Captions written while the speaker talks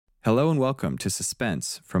Hello and welcome to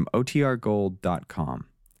Suspense from OTRGold.com.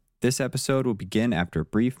 This episode will begin after a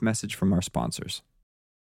brief message from our sponsors.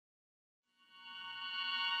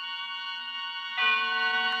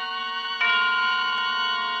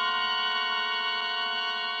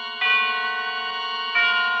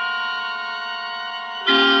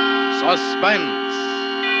 Suspense.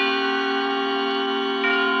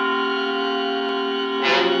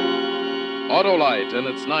 Autolite and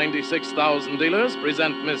its 96,000 dealers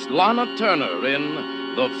present Miss Lana Turner in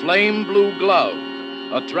The Flame Blue Glove,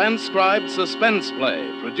 a transcribed suspense play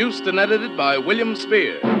produced and edited by William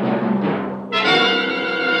Spear.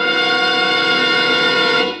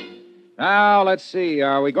 Now, let's see.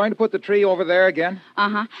 Are we going to put the tree over there again?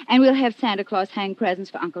 Uh-huh. And we'll have Santa Claus hang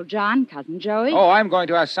presents for Uncle John, Cousin Joey. Oh, I'm going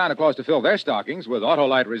to ask Santa Claus to fill their stockings with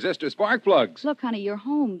Autolite resistor spark plugs. Look, honey, you're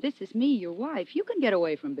home. This is me, your wife. You can get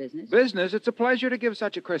away from business. Business? It's a pleasure to give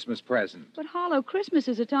such a Christmas present. But, Harlow, Christmas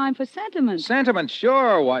is a time for sentiment. Sentiment,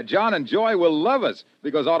 sure. Why, John and Joy will love us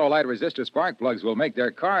because Autolite resistor spark plugs will make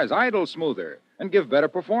their cars idle smoother and give better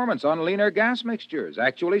performance on leaner gas mixtures,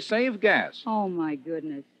 actually save gas. Oh, my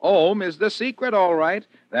goodness. Ohm is the secret, all right.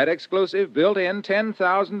 That exclusive built-in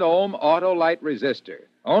 10,000 ohm Autolite resistor.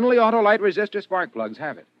 Only Autolite resistor spark plugs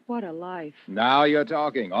have it. What a life. Now you're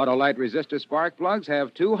talking. Autolite resistor spark plugs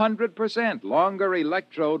have 200% longer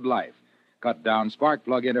electrode life. Cut down spark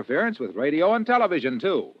plug interference with radio and television,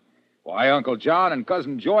 too. Why, Uncle John and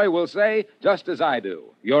Cousin Joy will say, just as I do,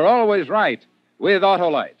 you're always right with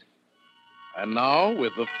Autolite. And now,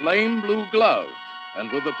 with The Flame Blue Glove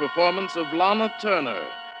and with the performance of Lana Turner,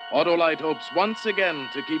 Autolite hopes once again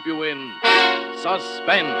to keep you in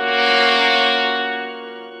suspense.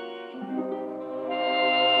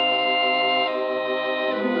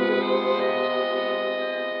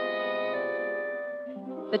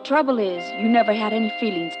 The trouble is, you never had any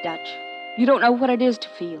feelings, Dutch. You don't know what it is to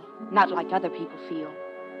feel, not like other people feel.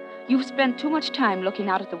 You've spent too much time looking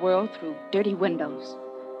out at the world through dirty windows.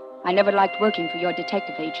 I never liked working for your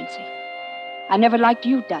detective agency. I never liked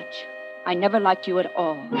you, Dutch. I never liked you at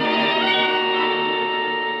all.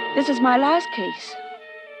 This is my last case.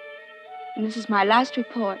 And this is my last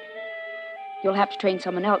report. You'll have to train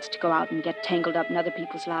someone else to go out and get tangled up in other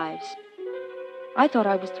people's lives. I thought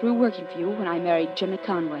I was through working for you when I married Jimmy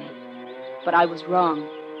Conway. But I was wrong.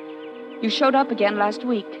 You showed up again last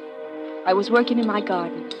week. I was working in my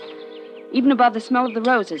garden. Even above the smell of the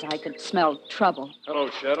roses, I could smell trouble. Hello,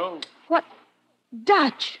 Shadow. What?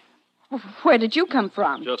 Dutch! Where did you come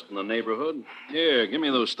from? Just in the neighborhood. Here, give me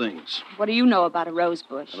those things. What do you know about a rose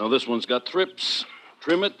bush? I know this one's got thrips.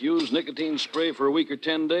 Trim it, use nicotine spray for a week or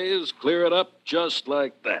 10 days, clear it up just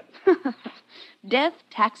like that. Death,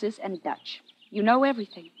 taxes, and Dutch. You know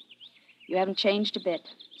everything. You haven't changed a bit.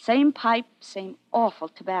 Same pipe, same awful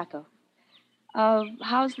tobacco.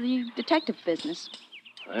 How's the detective business?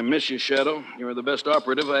 I miss you, Shadow. You were the best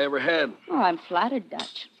operative I ever had. Oh, I'm flattered,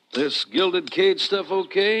 Dutch. This gilded cage stuff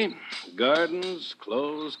okay? Gardens,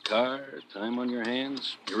 clothes, car, time on your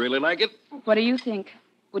hands. You really like it? What do you think?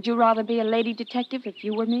 Would you rather be a lady detective if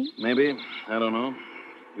you were me? Maybe. I don't know.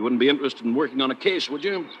 You wouldn't be interested in working on a case, would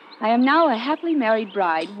you? I am now a happily married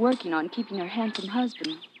bride working on keeping her handsome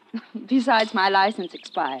husband. Besides, my license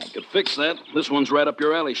expired. Could fix that. This one's right up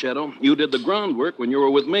your alley, Shadow. You did the groundwork when you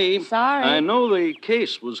were with me. Sorry. I know the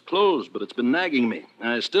case was closed, but it's been nagging me.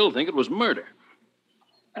 I still think it was murder.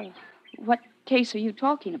 What case are you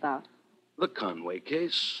talking about? The Conway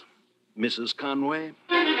case. Mrs. Conway.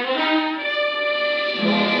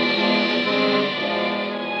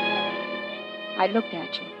 I looked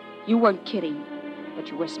at you. You weren't kidding, but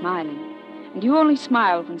you were smiling. And you only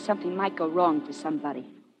smiled when something might go wrong for somebody.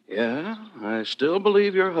 Yeah, I still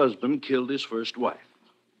believe your husband killed his first wife.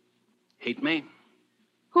 Hate me?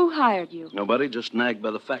 Who hired you? Nobody, just nagged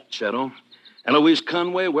by the fact, Shadow. Eloise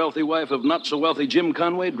Conway, wealthy wife of not-so-wealthy Jim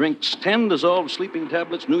Conway, drinks 10 dissolved sleeping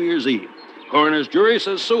tablets New Year's Eve. Coroner's jury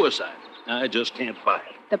says suicide. I just can't buy it.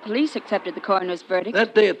 The police accepted the coroner's verdict.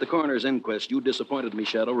 That day at the coroner's inquest, you disappointed me,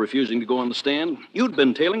 Shadow, refusing to go on the stand. You'd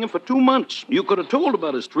been tailing him for 2 months. You could have told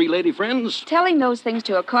about his 3 lady friends. Telling those things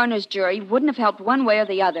to a coroner's jury wouldn't have helped one way or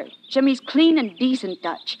the other. Jimmy's clean and decent,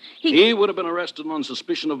 Dutch. He would have been arrested on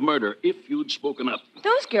suspicion of murder if you'd spoken up.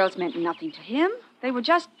 Those girls meant nothing to him. They were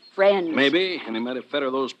just friends. Maybe, and he might have fed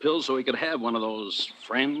her those pills so he could have one of those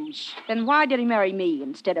friends. Then why did he marry me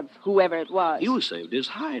instead of whoever it was? You saved his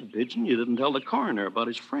hide, Pigeon. You didn't tell the coroner about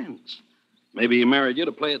his friends. Maybe he married you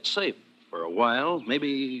to play it safe for a while.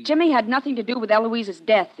 Maybe... Jimmy had nothing to do with Eloise's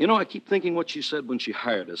death. You know, I keep thinking what she said when she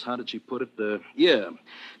hired us. How did she put it? Yeah.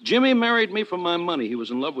 Jimmy married me for my money. He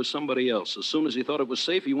was in love with somebody else. As soon as he thought it was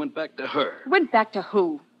safe, he went back to her. Went back to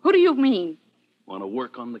who? Who do you mean? Want to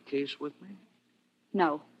work on the case with me?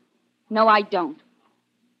 No. No, I don't.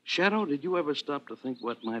 Shadow, did you ever stop to think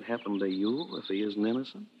what might happen to you if he isn't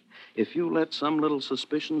innocent? If you let some little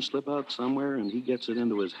suspicion slip out somewhere and he gets it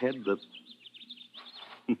into his head that...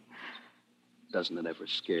 Doesn't it ever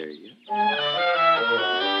scare you?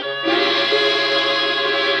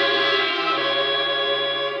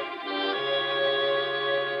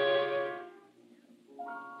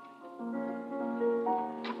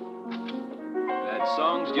 That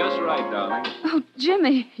song's just right, darling. Oh,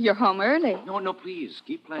 Jimmy, you're home early. No, please.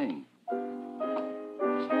 Keep playing.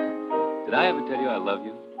 Did I ever tell you I love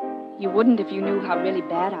you? You wouldn't if you knew how really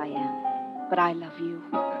bad I am. But I love you.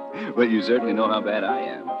 Well, you certainly know how bad I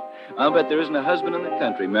am. I'll bet there isn't a husband in the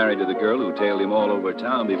country married to the girl who tailed him all over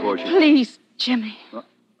town before she... Please, Jimmy.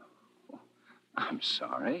 I'm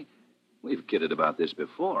sorry. We've kidded about this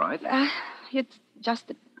before. It's just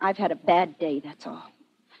that I've had a bad day, that's all.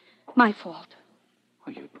 My fault.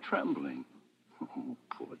 Oh, you're trembling. Oh,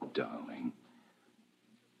 poor darling.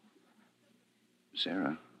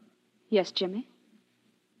 Sarah, Yes, Jimmy?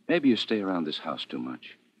 maybe you stay around this house too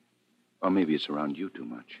much. Or maybe it's around you too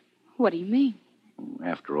much. What do you mean?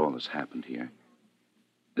 After all that's happened here.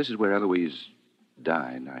 This is where Eloise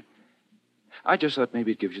died. I just thought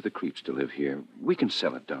maybe it gives you the creeps to live here. We can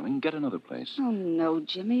sell it, darling. Get another place. Oh, no,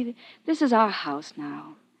 Jimmy. This is our house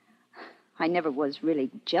now. I never was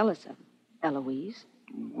really jealous of Eloise.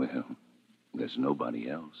 Well, there's nobody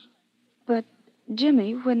else. But,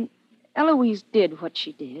 Jimmy, when Eloise did what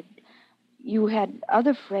she did, you had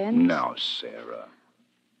other friends. Now, Sarah.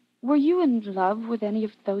 Were you in love with any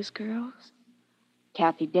of those girls?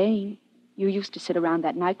 Kathy Dane. You used to sit around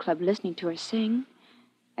that nightclub listening to her sing.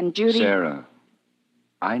 And Judy... Sarah,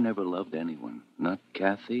 I never loved anyone. Not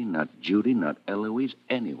Kathy, not Judy, not Eloise,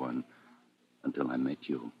 anyone. Until I met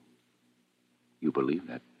you. You believe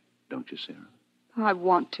that, don't you, Sarah? I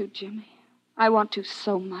want to, Jimmy. I want to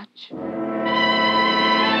so much.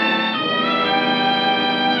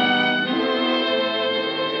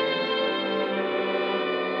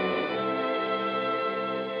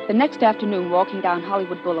 The next afternoon, walking down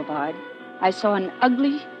Hollywood Boulevard, I saw an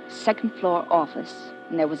ugly second-floor office,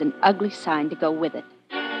 and there was an ugly sign to go with it.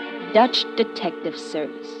 Dutch Detective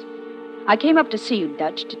Service. I came up to see you,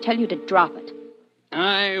 Dutch, to tell you to drop it.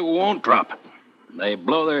 I won't drop it. They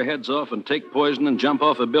blow their heads off and take poison and jump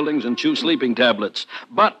off of buildings and chew sleeping tablets.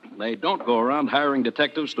 But they don't go around hiring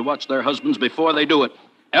detectives to watch their husbands before they do it.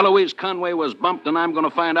 Eloise Conway was bumped, and I'm going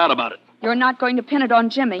to find out about it. You're not going to pin it on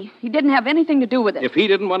Jimmy. He didn't have anything to do with it. If he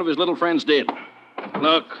didn't, one of his little friends did.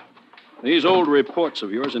 Look, these old reports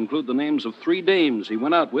of yours include the names of 3 dames he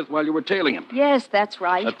went out with while you were tailing him. Yes, that's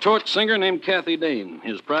right. A torch singer named Kathy Dane,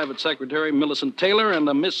 his private secretary, Millicent Taylor, and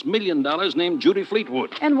a Miss $1 Million named Judy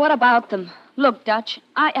Fleetwood. And what about them? Look, Dutch,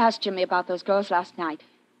 I asked Jimmy about those girls last night.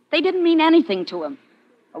 They didn't mean anything to him.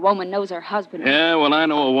 A woman knows her husband. Yeah, well, I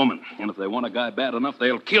know a woman. And if they want a guy bad enough,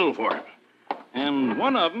 they'll kill for him. And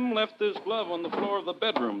one of them left this glove on the floor of the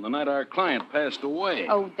bedroom the night our client passed away.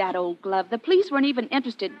 Oh, that old glove. The police weren't even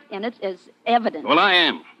interested in it as evidence. Well, I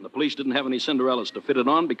am. The police didn't have any Cinderellas to fit it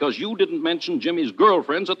on because you didn't mention Jimmy's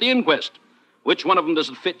girlfriends at the inquest. Which one of them does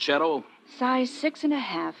it fit, Shadow? Size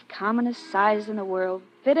 6.5. Commonest size in the world.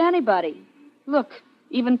 Fit anybody. Look,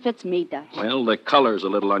 even fits me, Dutch. Well, the color's a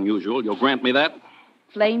little unusual. You'll grant me that?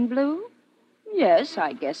 Flame blue? Yes,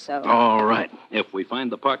 I guess so. All right. If we find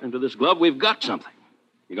the partner to this glove, we've got something.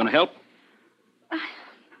 You going to help?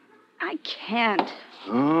 I can't.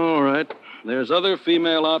 All right. There's other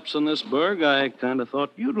female ops in this burg. I kind of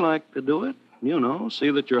thought you'd like to do it. You know, see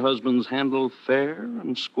that your husband's handled fair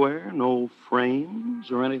and square, no frames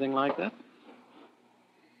or anything like that.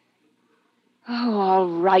 Oh, all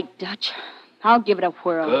right, Dutch. I'll give it a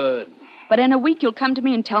whirl. Good. But in a week, you'll come to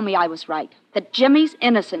me and tell me I was right. That Jimmy's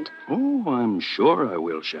innocent. Oh, I'm sure I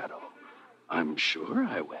will, Shadow. I'm sure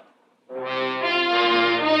I will.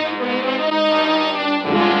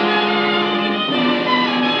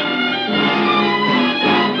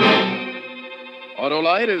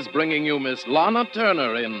 Autolite is bringing you Miss Lana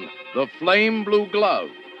Turner in The Flame Blue Glove,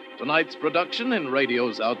 tonight's production in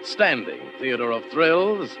radio's outstanding theater of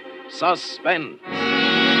thrills, Suspense.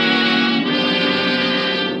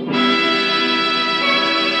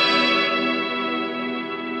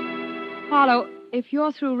 Harlow, if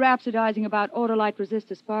you're through rhapsodizing about Autolite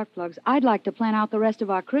resistor spark plugs, I'd like to plan out the rest of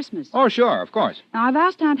our Christmas. Oh, sure, of course. Now, I've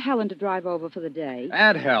asked Aunt Helen to drive over for the day.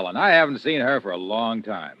 Aunt Helen, I haven't seen her for a long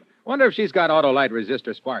time. Wonder if she's got Autolite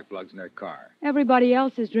resistor spark plugs in her car. Everybody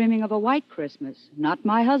else is dreaming of a white Christmas. Not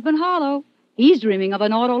my husband, Harlow. He's dreaming of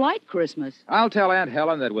an Autolite Christmas. I'll tell Aunt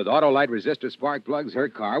Helen that with Autolite resistor spark plugs, her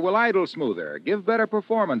car will idle smoother, give better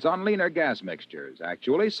performance on leaner gas mixtures,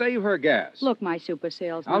 actually save her gas. Look, my super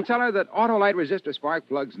salesman. I'll tell her that Autolite resistor spark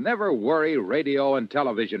plugs never worry radio and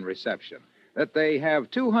television reception, that they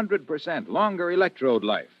have 200% longer electrode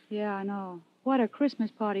life. Yeah, I know. What a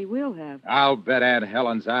Christmas party we'll have. I'll bet Aunt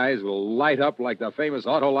Helen's eyes will light up like the famous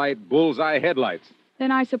Autolite bullseye headlights.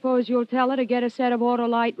 Then I suppose you'll tell her to get a set of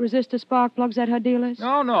Autolite resistor spark plugs at her dealer's?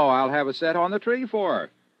 No, I'll have a set on the tree for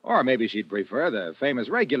her. Or maybe she'd prefer the famous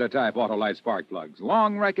regular type Autolite spark plugs,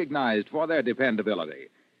 long recognized for their dependability.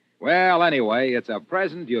 Well, anyway, it's a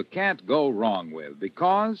present you can't go wrong with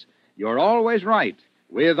because you're always right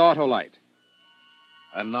with Autolite.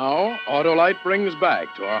 And now, Autolite brings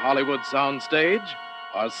back to our Hollywood soundstage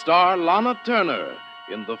our star Lana Turner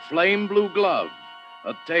in The Flame Blue Glove,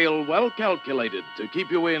 a tale well calculated to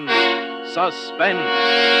keep you in suspense.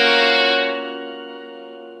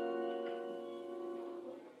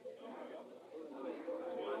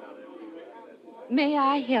 May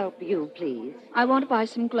I help you, please? I want to buy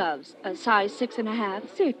some gloves, a size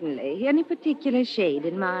 6.5. Certainly. Any particular shade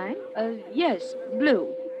in mind? Yes,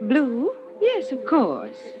 blue. Blue? Yes, of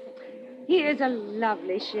course. Here's a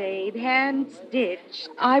lovely shade, hand-stitched.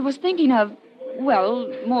 I was thinking of,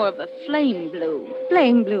 well, more of a flame blue.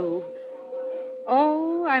 Flame blue.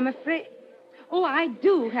 Oh, I'm afraid... Oh, I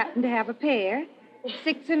do happen to have a pair.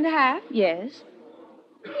 6.5. Yes.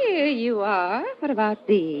 Here you are. What about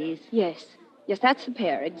these? Yes, that's the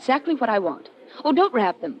pair. Exactly what I want. Oh, don't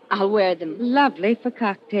wrap them. I'll wear them. Lovely for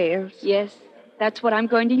cocktails. Yes, that's what I'm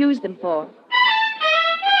going to use them for.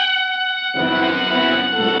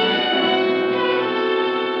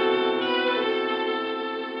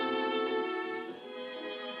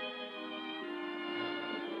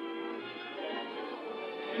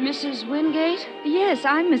 Mrs. Wingate? Yes,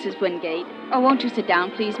 I'm Mrs. Wingate. Oh, won't you sit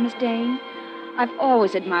down, please, Miss Dane? I've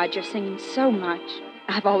always admired your singing so much.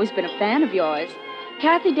 I've always been a fan of yours.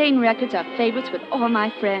 Kathy Dane records are favorites with all my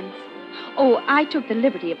friends. Oh, I took the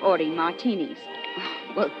liberty of ordering martinis.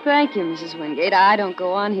 Well, thank you, Mrs. Wingate. I don't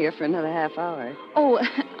go on here for another half hour. Oh,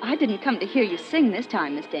 I didn't come to hear you sing this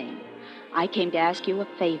time, Miss Dane. I came to ask you a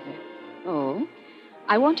favor. Oh?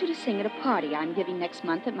 I want you to sing at a party I'm giving next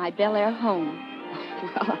month at my Bel Air home.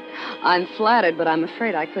 Well, I'm flattered, but I'm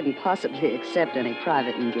afraid I couldn't possibly accept any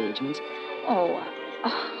private engagements. Oh,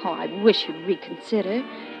 I wish you'd reconsider.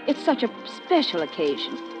 It's such a special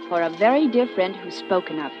occasion for a very dear friend who's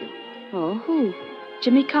spoken of you. Oh, who?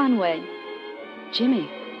 Jimmy Conway. Jimmy?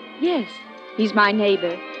 Yes, he's my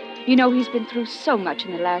neighbor. You know, he's been through so much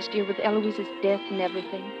in the last year with Eloise's death and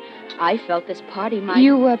everything. I felt this party might...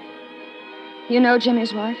 You know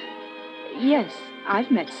Jimmy's wife? Yes,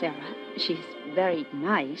 I've met Sarah. She's very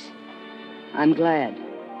nice. I'm glad.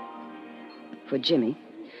 For Jimmy.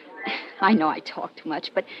 I know I talk too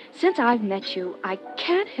much, but since I've met you, I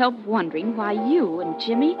can't help wondering why you and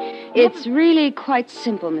Jimmy... It's really quite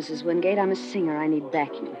simple, Mrs. Wingate. I'm a singer. I need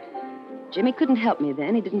backing. Jimmy couldn't help me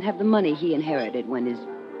then. He didn't have the money he inherited when his...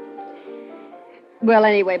 Well,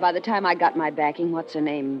 anyway, by the time I got my backing, what's her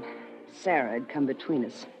name? Sarah had come between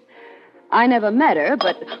us. I never met her,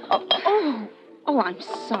 but... Oh, I'm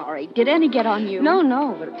sorry. Did any get on you?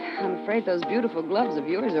 No, but I'm afraid those beautiful gloves of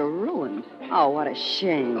yours are ruined. Oh, what a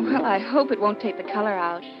shame. Well, I hope it won't take the color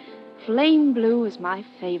out. Flame blue is my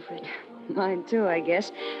favorite. Mine, too, I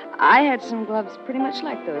guess. I had some gloves pretty much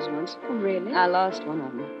like those ones. Oh, really? I lost one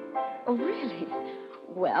of them. Oh, really?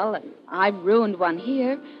 Well, I've ruined one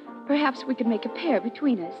here. Perhaps we could make a pair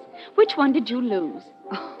between us. Which one did you lose?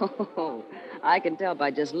 Oh, I can tell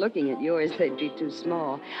by just looking at yours they'd be too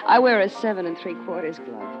small. I wear a 7 3/4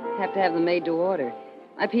 glove. Have to have them made to order.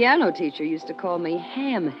 My piano teacher used to call me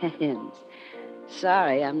ham hands.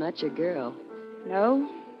 Sorry, I'm not your girl. No,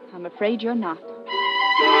 I'm afraid you're not.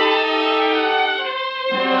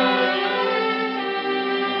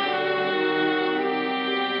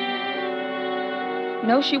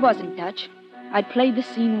 No, she wasn't, Dutch. I'd played the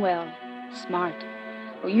scene well. Smart.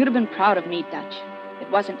 Oh, you'd have been proud of me, Dutch. It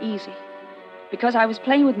wasn't easy. Because I was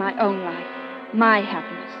playing with my own life, my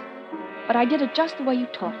happiness. But I did it just the way you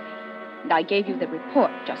taught me. And I gave you the report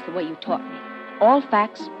just the way you taught me. All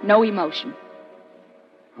facts, no emotion.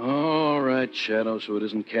 All right, Shadow, so it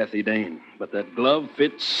isn't Kathy Dane. But that glove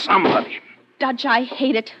fits somebody. Dutch, I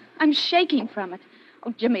hate it. I'm shaking from it.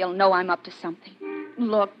 Oh, Jimmy'll know I'm up to something.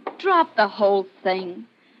 Look, drop the whole thing.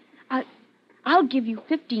 I'll give you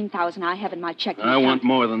 $15,000 I have in my checking account. I want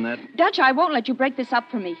more than that. Dutch, I won't let you break this up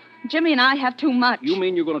for me. Jimmy and I have too much. You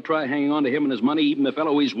mean you're going to try hanging on to him and his money even if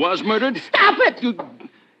Eloise was murdered? Stop it!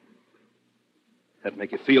 That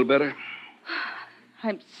make you feel better?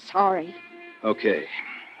 I'm sorry. Okay.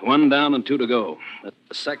 1 down and 2 to go.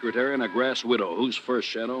 A secretary and a grass widow. Who's first,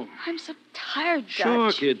 Shadow? I'm so tired, Dutch.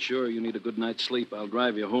 Sure, kid, sure. You need a good night's sleep. I'll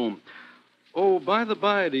drive you home. Oh, by the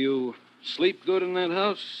by, do you sleep good in that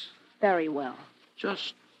house? Very well.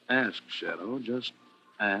 Just ask, Shadow. Just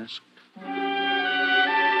ask.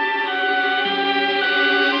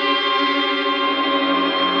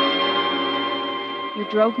 You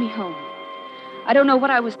drove me home. I don't know what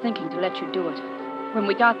I was thinking to let you do it. When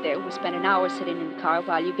we got there, we spent an hour sitting in the car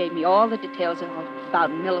while you gave me all the details about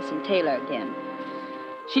Millicent Taylor again.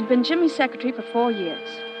 She'd been Jimmy's secretary for 4 years.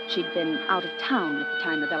 She'd been out of town at the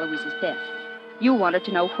time of Eloise's death. You wanted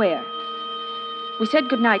to know where. We said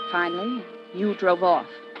goodnight finally. You drove off.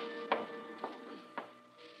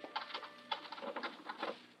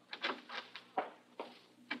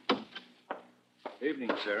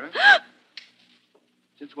 Evening, Sarah.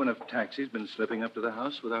 Since when have taxis been slipping up to the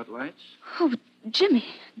house without lights? Oh, Jimmy,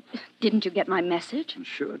 didn't you get my message?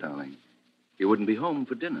 Sure, darling. You wouldn't be home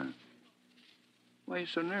for dinner. Why are you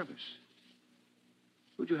so nervous?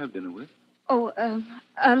 Who'd you have dinner with? Oh,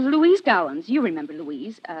 Louise Gowans. You remember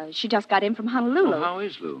Louise. She just got in from Honolulu. Oh, how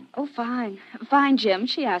is Lou? Oh, fine. Fine, Jim.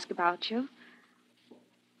 She asked about you.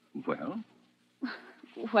 Well,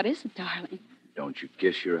 What is it, darling? don't you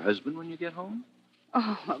kiss your husband when you get home?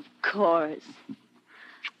 Oh, of course.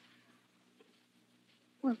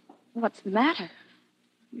 Well, what's the matter?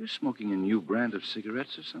 You're smoking a new brand of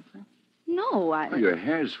cigarettes or something? No, Oh, your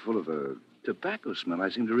hair's full of a tobacco smell I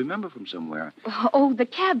seem to remember from somewhere. Oh, the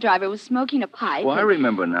cab driver was smoking a pipe. Oh, I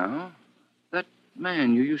remember now. That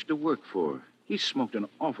man you used to work for. He smoked an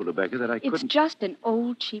awful tobacco that I It's couldn't... just an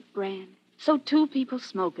old, cheap brand. So 2 people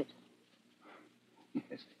smoke it.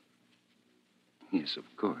 Yes. Yes, of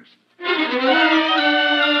course.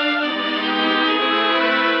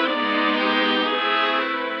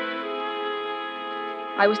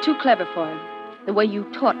 I was too clever for him, the way you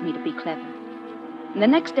taught me to be clever. And the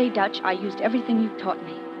next day, Dutch, I used everything you taught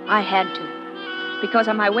me. I had to. Because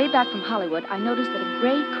on my way back from Hollywood, I noticed that a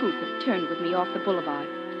gray coupe had turned with me off the boulevard.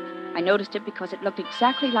 I noticed it because it looked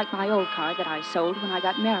exactly like my old car that I sold when I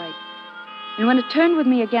got married. And when it turned with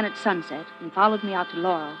me again at sunset and followed me out to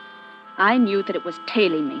Laurel, I knew that it was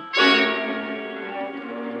tailing me.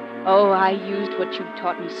 Oh, I used what you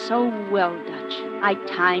taught me so well, Dutch. I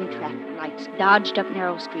timed traffic lights, dodged up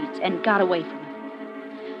narrow streets, and got away from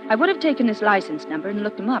him. I would have taken his license number and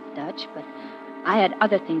looked him up, Dutch, but I had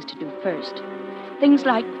other things to do first. Things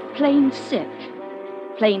like playing sick,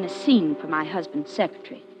 playing a scene for my husband's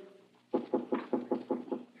secretary.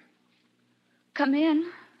 Come in.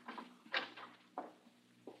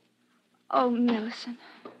 Oh, Millicent.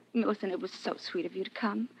 Millicent, it was so sweet of you to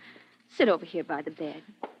come. Sit over here by the bed.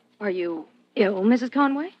 Are you ill, Mrs.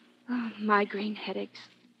 Conway? Oh, migraine headaches.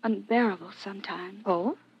 Unbearable sometimes.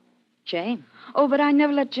 Oh? Jane. Oh, but I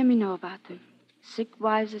never let Jimmy know about them. Sick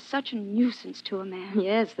wives are such a nuisance to a man.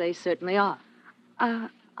 Yes, they certainly are.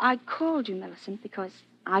 I called you, Millicent, because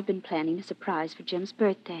I've been planning a surprise for Jim's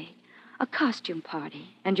birthday. A costume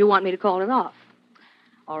party. And you want me to call it off?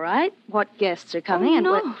 All right. What guests are coming?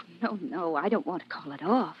 Oh, no. I don't want to call it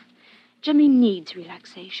off. Jimmy needs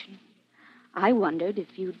relaxation. I wondered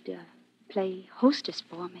if you'd play hostess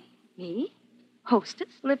for me. Me? Hostess?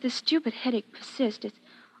 Well, if this stupid headache persists,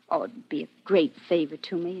 it'd be a great favor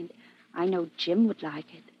to me, and I know Jim would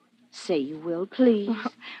like it. Say you will, please.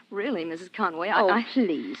 Well, really, Mrs. Conway,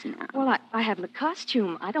 Please now. Well, I haven't a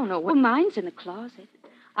costume. I don't know what... Well, mine's in the closet.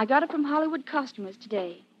 I got it from Hollywood Costumers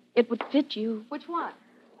today. It would fit you. Which one?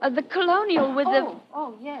 The colonial with the...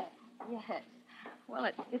 Oh, yes. Yes. Well,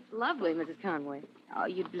 it's lovely, Mrs. Conway. Oh,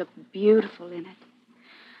 you'd look beautiful in it.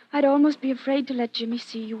 I'd almost be afraid to let Jimmy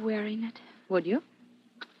see you wearing it. Would you?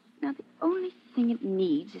 Now, the only thing it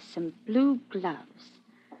needs is some blue gloves.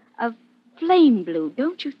 A flame blue,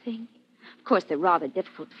 don't you think? Of course, they're rather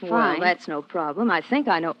difficult to find. Well, that's no problem. I think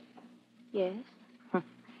I know... Yes?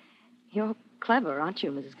 You're clever, aren't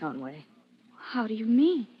you, Mrs. Conway? How do you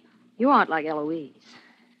mean? You aren't like Eloise.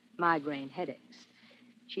 Migraine headaches.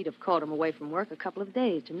 She'd have called him away from work a couple of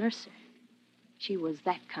days to nurse her. She was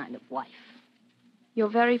that kind of wife. You're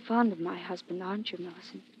very fond of my husband, aren't you,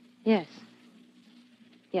 Millicent? Yes.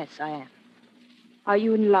 Yes, I am. Are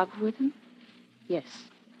you in love with him? Yes.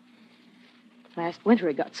 Last winter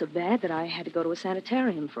it got so bad that I had to go to a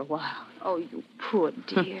sanitarium for a while. Oh, you poor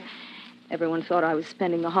dear. Everyone thought I was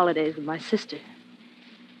spending the holidays with my sister.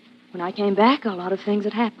 When I came back, a lot of things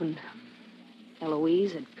had happened.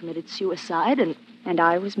 Eloise had committed suicide, and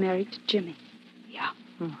I was married to Jimmy. Yeah.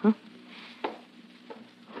 Mm-hmm.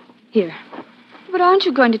 Here. But aren't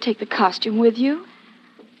you going to take the costume with you?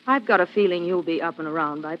 I've got a feeling you'll be up and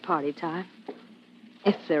around by party time.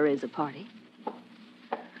 If there is a party.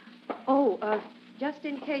 Just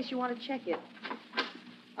in case you want to check it.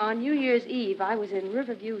 On New Year's Eve, I was in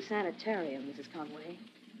Riverview Sanitarium, Mrs. Conway.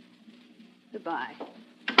 Goodbye.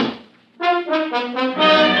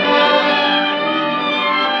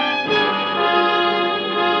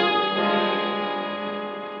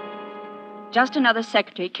 Just another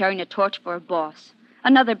secretary carrying a torch for a boss.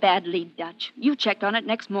 Another bad lead, Dutch. You checked on it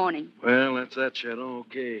next morning. Well, that's that, Shadow.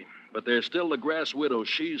 Okay. But there's still the grass widow.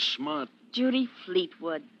 She's smart. Judy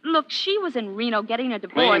Fleetwood. Look, she was in Reno getting a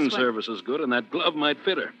divorce. Cleaning service is good, and that glove might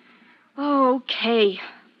fit her. Okay.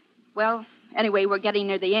 Well, anyway, we're getting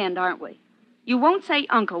near the end, aren't we? You won't say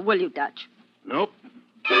uncle, will you, Dutch? Nope.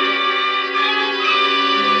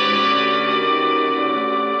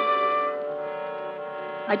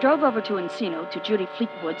 I drove over to Encino to Judy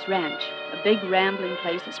Fleetwood's ranch, a big rambling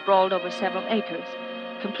place that sprawled over several acres,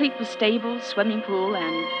 complete with stables, swimming pool,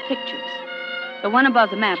 and pictures. The one above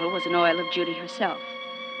the mantel was an oil of Judy herself,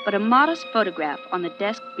 but a modest photograph on the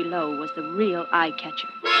desk below was the real eye-catcher.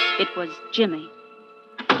 It was Jimmy.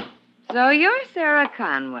 So you're Sarah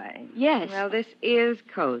Conway. Yes. Well, this is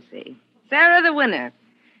cozy. Sarah the winner.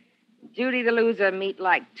 Judy the loser meet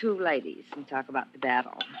like two ladies and talk about the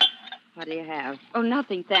battle. What do you have? Oh,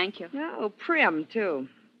 nothing, thank you. Oh, prim, too.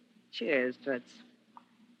 Cheers, Toots.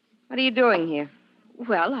 What are you doing here?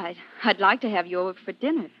 Well, I'd like to have you over for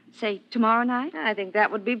dinner. Say, tomorrow night? I think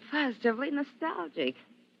that would be positively nostalgic.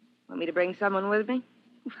 Want me to bring someone with me?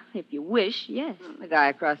 If you wish, yes. The guy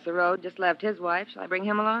across the road just left his wife. Shall I bring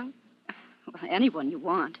him along? Well, anyone you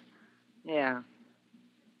want. Yeah.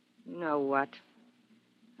 You know what?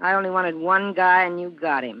 I only wanted one guy, and you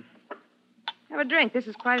got him. Have a drink. This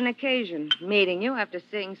is quite an occasion, meeting you after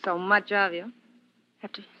seeing so much of you.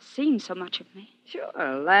 After seeing so much of me?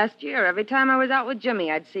 Sure. Last year, every time I was out with Jimmy,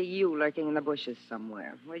 I'd see you lurking in the bushes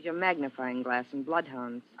somewhere. Where's your magnifying glass and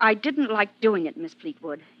bloodhounds? I didn't like doing it, Miss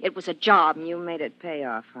Fleetwood. It was a job. You made it pay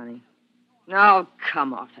off, honey. Oh,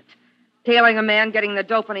 come off it. Tailing a man, getting the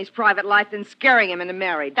dope on his private life, then scaring him into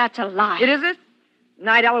marriage. That's a lie. It is it? The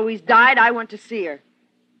night Eloise died, I went to see her.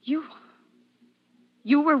 You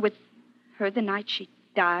were with her the night she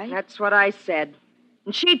died? That's what I said.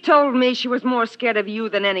 And she told me she was more scared of you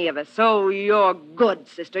than any of us. Oh, you're good,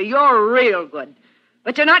 sister. You're real good.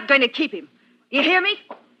 But you're not going to keep him. You hear me?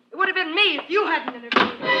 It would have been me if you hadn't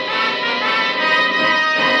interfered.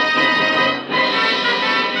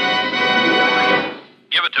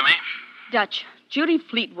 Give it to me. Dutch, Judy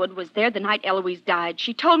Fleetwood was there the night Eloise died.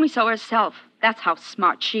 She told me so herself. That's how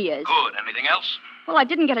smart she is. Good. Anything else? Well, I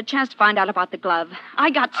didn't get a chance to find out about the glove. I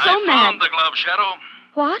got so I mad. found the glove, Shadow.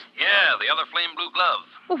 What? Yeah, the other flame blue glove.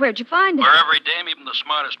 Well, where'd you find it? Where every dame, even the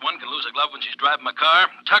smartest one, can lose a glove when she's driving a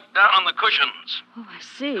car, tucked down on the cushions. Oh, I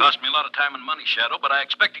see. Cost me a lot of time and money, Shadow, but I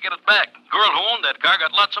expect to get it back. Girl who owned that car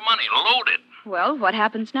got lots of money, loaded. Well, what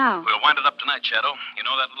happens now? We'll wind it up tonight, Shadow. You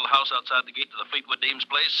know that little house outside the gate to the Fleetwood dame's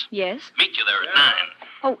place? Yes? Meet you there at 9.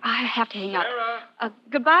 Oh, I have to hang up.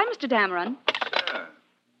 Goodbye, Mr. Dameron. Sarah,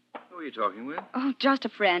 who are you talking with? Oh, just a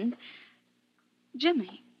friend.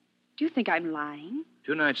 Jimmy, do you think I'm lying?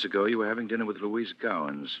 2 nights ago, you were having dinner with Louise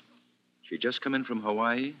Gowans. She'd just come in from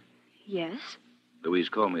Hawaii. Yes? Louise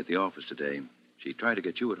called me at the office today. She tried to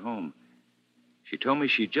get you at home. She told me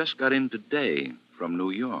she just got in today from New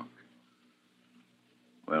York.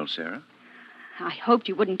 Well, Sarah? I hoped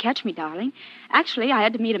you wouldn't catch me, darling. Actually, I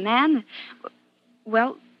had to meet a man.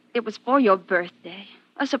 Well, it was for your birthday.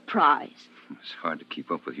 A surprise. It's hard to keep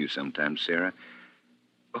up with you sometimes, Sarah.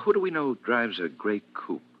 Who do we know drives a gray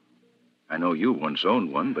coupe? I know you once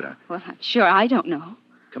owned one, but Well, I'm sure I don't know.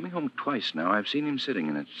 Coming home twice now, I've seen him sitting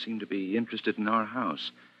in it. Seemed to be interested in our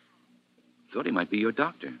house. Thought he might be your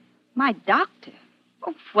doctor. My doctor?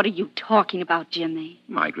 Oh, what are you talking about, Jimmy?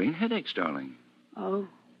 Migraine headaches, darling. Oh.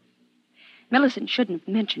 Millicent shouldn't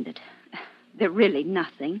have mentioned it. They're really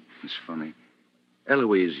nothing. It's funny.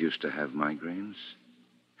 Eloise used to have migraines.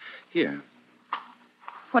 Here.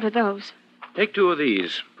 What are those? Take 2 of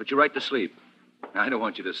these. Put you right to sleep. I don't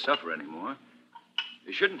want you to suffer anymore.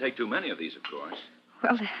 You shouldn't take too many of these, of course.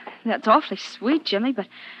 Well, that's awfully sweet, Jimmy, but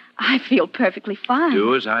I feel perfectly fine.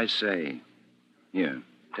 Do as I say. Here,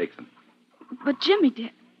 take them. But, Jimmy, dear...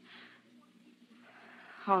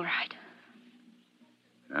 All right.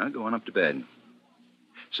 Now, go on up to bed.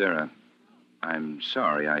 Sarah, I'm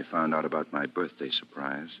sorry I found out about my birthday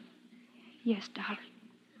surprise. Yes, darling.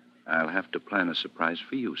 I'll have to plan a surprise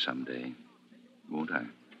for you someday, won't I?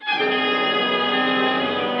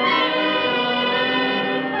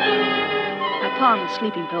 I pawned the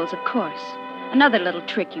sleeping pills, of course. Another little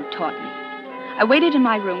trick you taught me. I waited in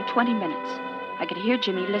my room 20 minutes. I could hear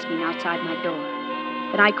Jimmy listening outside my door.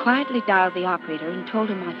 Then I quietly dialed the operator and told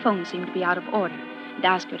him my phone seemed to be out of order.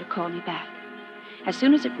 and ask her to call me back. As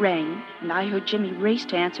soon as it rang, and I heard Jimmy race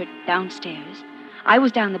to answer downstairs, I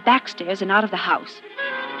was down the back stairs and out of the house.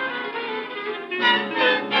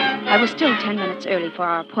 I was still 10 minutes early for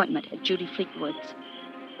our appointment at Judy Fleetwood's.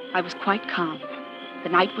 I was quite calm. The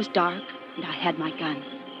night was dark, and I had my gun.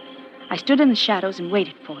 I stood in the shadows and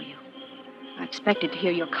waited for you. I expected to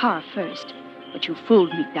hear your car first, but you fooled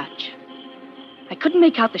me, Dutch. I couldn't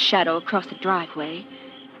make out the shadow across the driveway,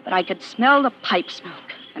 but I could smell the pipe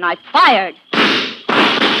smoke, and I fired.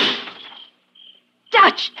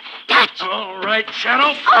 Dutch! Dutch! All right,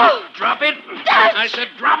 Shadow. Oh! Drop it. Dutch! I said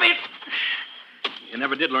drop it. You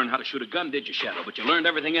never did learn how to shoot a gun, did you, Shadow? But you learned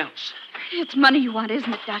everything else. It's money you want,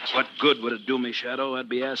 isn't it, Dutch? What good would it do me, Shadow? I'd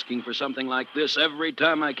be asking for something like this every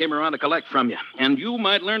time I came around to collect from you. And you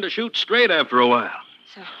might learn to shoot straight after a while.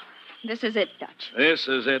 So, this is it, Dutch. This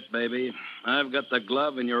is it, baby. I've got the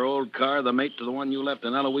glove in your old car, the mate to the one you left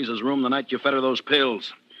in Eloise's room the night you fed her those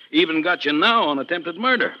pills. Even got you now on attempted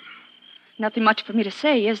murder. Nothing much for me to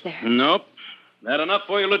say, is there? Nope. That enough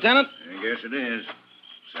for you, Lieutenant? I guess it is.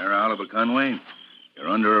 Sarah Oliver Conway, you're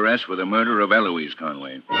under arrest for the murder of Eloise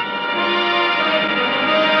Conway.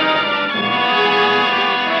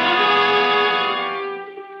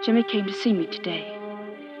 Jimmy came to see me today.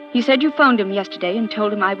 He said you phoned him yesterday and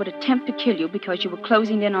told him I would attempt to kill you because you were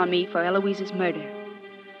closing in on me for Eloise's murder.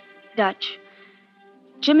 Dutch,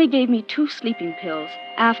 Jimmy gave me 2 sleeping pills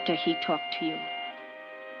after he talked to you.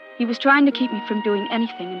 He was trying to keep me from doing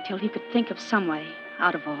anything until he could think of some way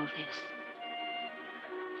out of all this.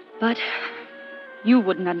 But you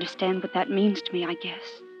wouldn't understand what that means to me, I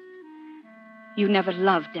guess. You never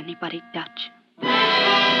loved anybody, Dutch.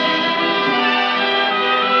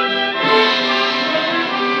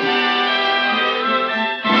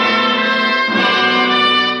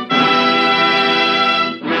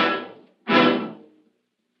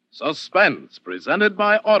 Suspense, presented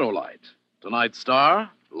by Autolite. Tonight's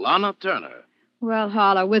star, Lana Turner. Well,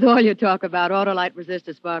 Harlow, with all your talk about Autolite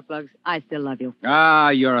resistor spark plugs, I still love you. Ah,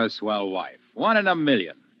 you're a swell wife. 1 in a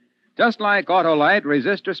million. Just like Autolite,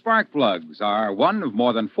 resistor spark plugs are one of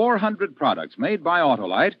more than 400 products made by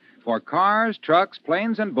Autolite for cars, trucks,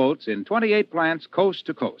 planes, and boats in 28 plants coast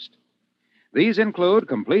to coast. These include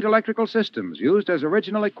complete electrical systems used as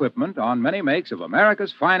original equipment on many makes of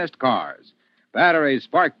America's finest cars. Batteries,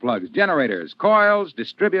 spark plugs, generators, coils,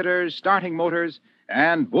 distributors, starting motors,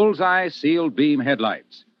 and bullseye sealed beam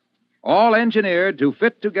headlights. All engineered to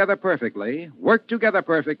fit together perfectly, work together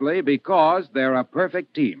perfectly because they're a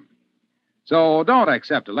perfect team. So don't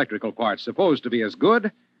accept electrical parts supposed to be as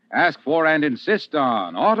good. Ask for and insist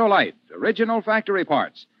on Autolite, original factory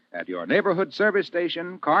parts, at your neighborhood service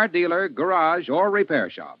station, car dealer, garage, or repair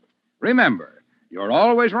shop. Remember, you're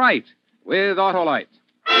always right with Autolite.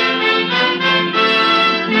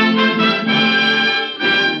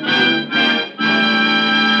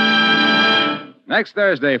 Next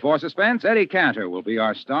Thursday, for Suspense, Eddie Cantor will be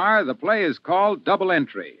our star. The play is called Double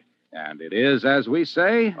Entry. And it is, as we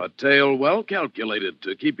say, A tale well calculated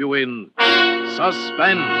to keep you in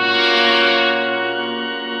suspense.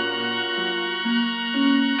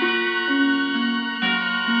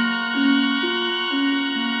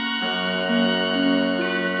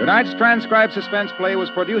 Tonight's transcribed suspense play was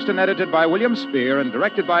produced and edited by William Spear and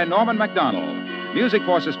directed by Norman MacDonald. Music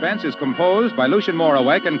for Suspense is composed by Lucien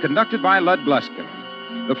Moraweck and conducted by Lud Gluskin.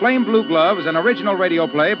 The Flame Blue Glove is an original radio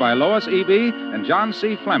play by Lois Eby and John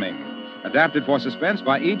C. Fleming, adapted for Suspense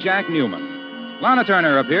by E. Jack Newman. Lana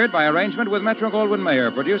Turner appeared by arrangement with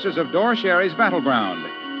Metro-Goldwyn-Mayer, producers of Dore Sherry's Battleground,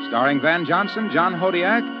 starring Van Johnson, John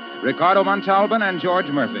Hodiak, Ricardo Montalban, and George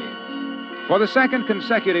Murphy. For the second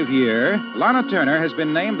consecutive year, Lana Turner has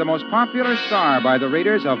been named the most popular star by the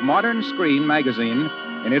readers of Modern Screen magazine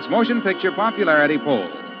in its motion picture popularity poll.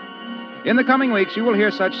 In the coming weeks, you will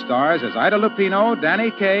hear such stars as Ida Lupino,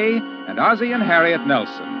 Danny Kaye, and Ozzie and Harriet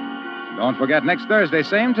Nelson. Don't forget, next Thursday,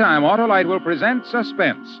 same time, Autolite will present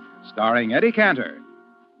Suspense, starring Eddie Cantor.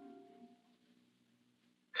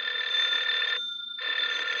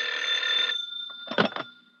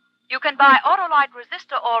 You can buy Autolite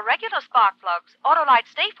resistor or regular spark plugs, Autolite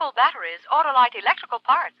stay-full batteries, Autolite electrical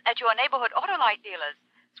parts at your neighborhood Autolite dealers.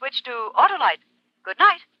 Switch to Autolite. Good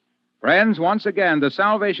night. Friends, once again, the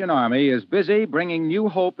Salvation Army is busy bringing new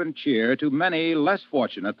hope and cheer to many less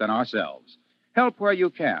fortunate than ourselves. Help where you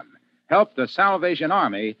can. Help the Salvation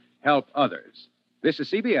Army help others. This is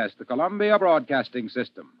CBS, the Columbia Broadcasting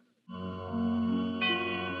System.